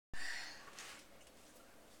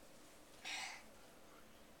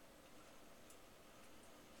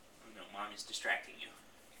is distracting you?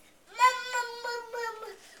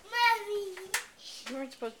 Mommy. You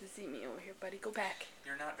weren't supposed to see me over here, buddy. Go back.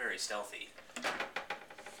 You're not very stealthy.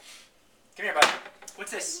 Come here, buddy.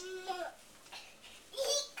 What's this?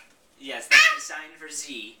 Yes, that's the sign for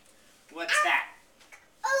Z. What's that?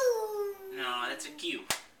 No, that's a Q.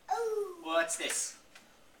 What's this?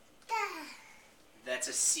 That's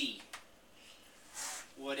a C.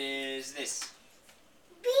 What is this?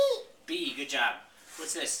 B. B, good job.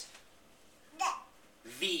 What's this?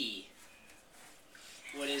 V.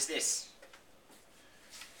 What is this?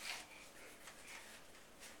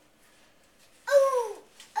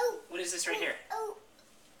 What is this right here?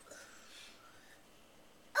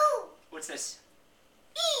 What's this?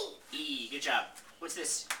 E. E, good job. What's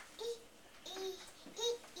this? E.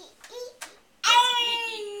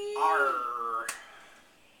 R.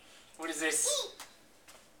 What is this?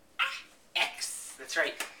 X. That's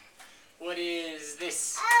right. What is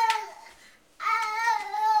this?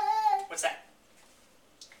 What's that?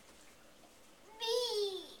 B.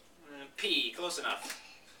 P. Close enough.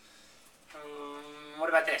 What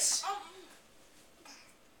about this?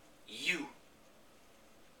 U.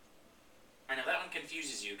 I know that one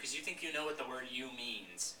confuses you because you think you know what the word U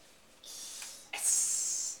means.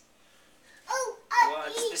 S.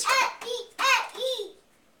 What's this one?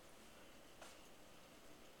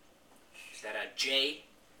 Is that a J?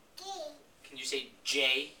 Can you say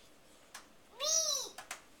J? B.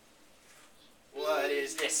 What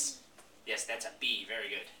is this? Yes, that's a B. Very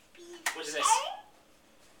good. What is this?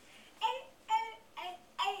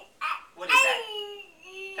 What is that?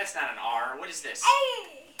 That's not an R. What is this?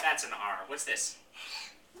 That's an R. What's this?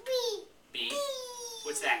 B. B.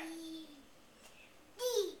 What's that?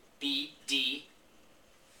 D. B. D.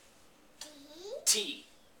 T.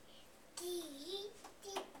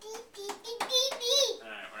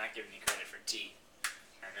 Alright, we're not giving you credit for T.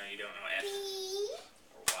 I know you don't know F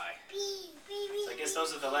or Y. So I guess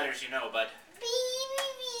those are the letters you know, bud.